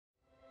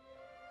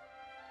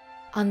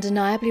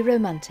undeniably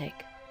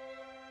romantic.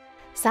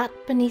 Sat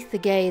beneath the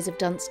gaze of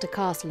Dunster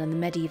Castle in the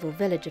medieval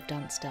village of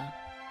Dunster,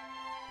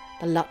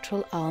 the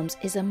Luttrell Arms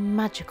is a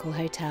magical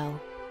hotel,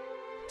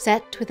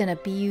 set within a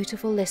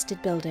beautiful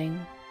listed building,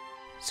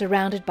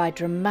 surrounded by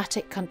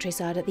dramatic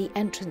countryside at the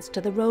entrance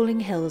to the rolling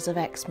hills of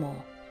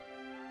Exmoor,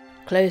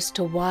 close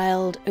to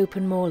wild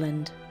open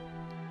moorland,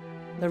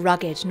 the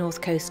rugged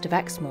north coast of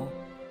Exmoor,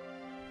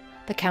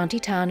 the county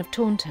town of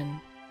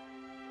Taunton,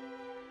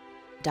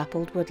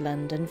 dappled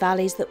woodland and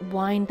valleys that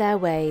wind their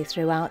way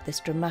throughout this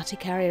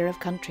dramatic area of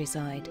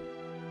countryside.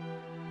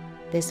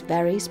 This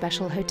very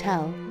special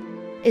hotel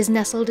is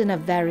nestled in a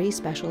very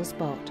special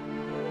spot.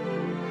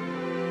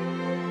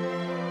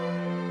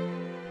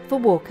 For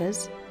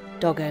walkers,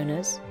 dog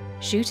owners,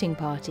 shooting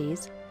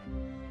parties,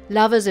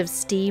 lovers of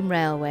steam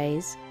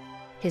railways,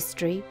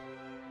 history,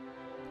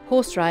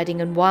 horse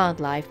riding and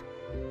wildlife,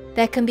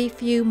 there can be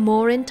few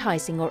more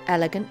enticing or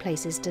elegant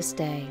places to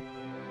stay.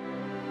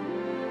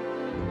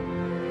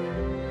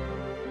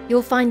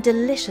 You'll find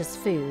delicious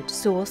food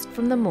sourced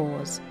from the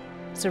moors,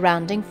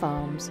 surrounding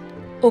farms,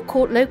 or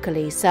caught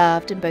locally,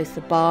 served in both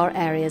the bar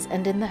areas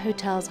and in the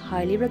hotel's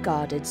highly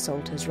regarded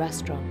Salter's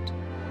restaurant.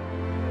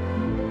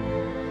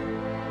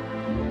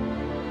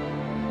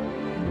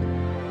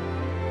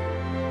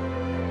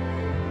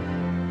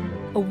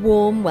 A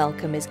warm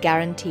welcome is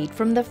guaranteed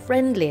from the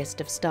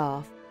friendliest of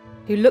staff,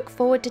 who look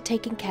forward to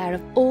taking care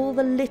of all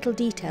the little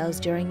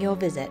details during your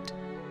visit.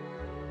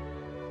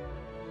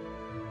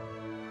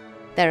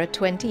 There are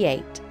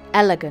 28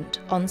 elegant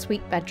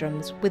ensuite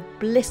bedrooms with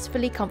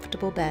blissfully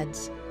comfortable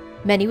beds,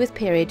 many with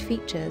period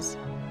features,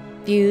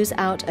 views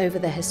out over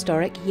the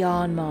historic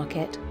yarn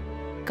market,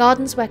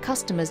 gardens where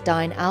customers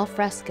dine al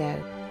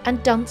fresco,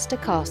 and Dunster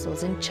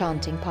Castle's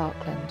enchanting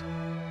parkland.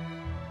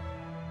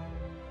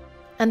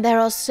 And there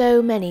are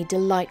so many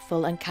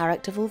delightful and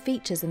characterful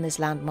features in this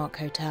landmark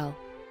hotel.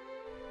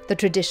 The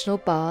traditional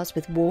bars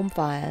with warm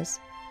fires,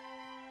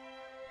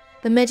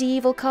 the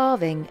medieval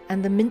carving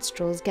and the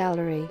minstrel's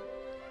gallery,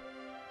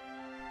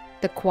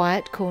 the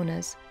quiet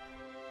corners,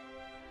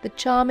 the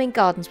charming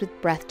gardens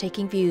with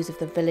breathtaking views of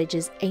the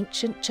village's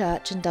ancient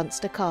church and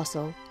Dunster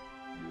Castle,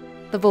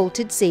 the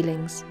vaulted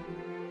ceilings,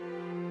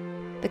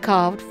 the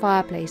carved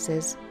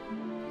fireplaces,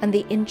 and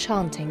the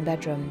enchanting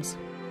bedrooms.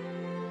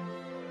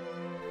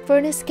 For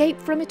an escape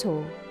from it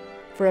all,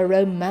 for a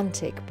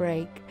romantic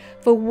break,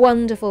 for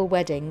wonderful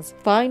weddings,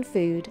 fine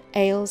food,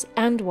 ales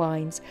and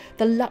wines,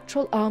 the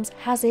Luttrell Arms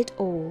has it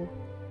all.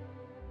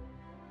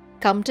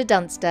 Come to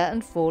Dunster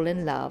and fall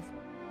in love.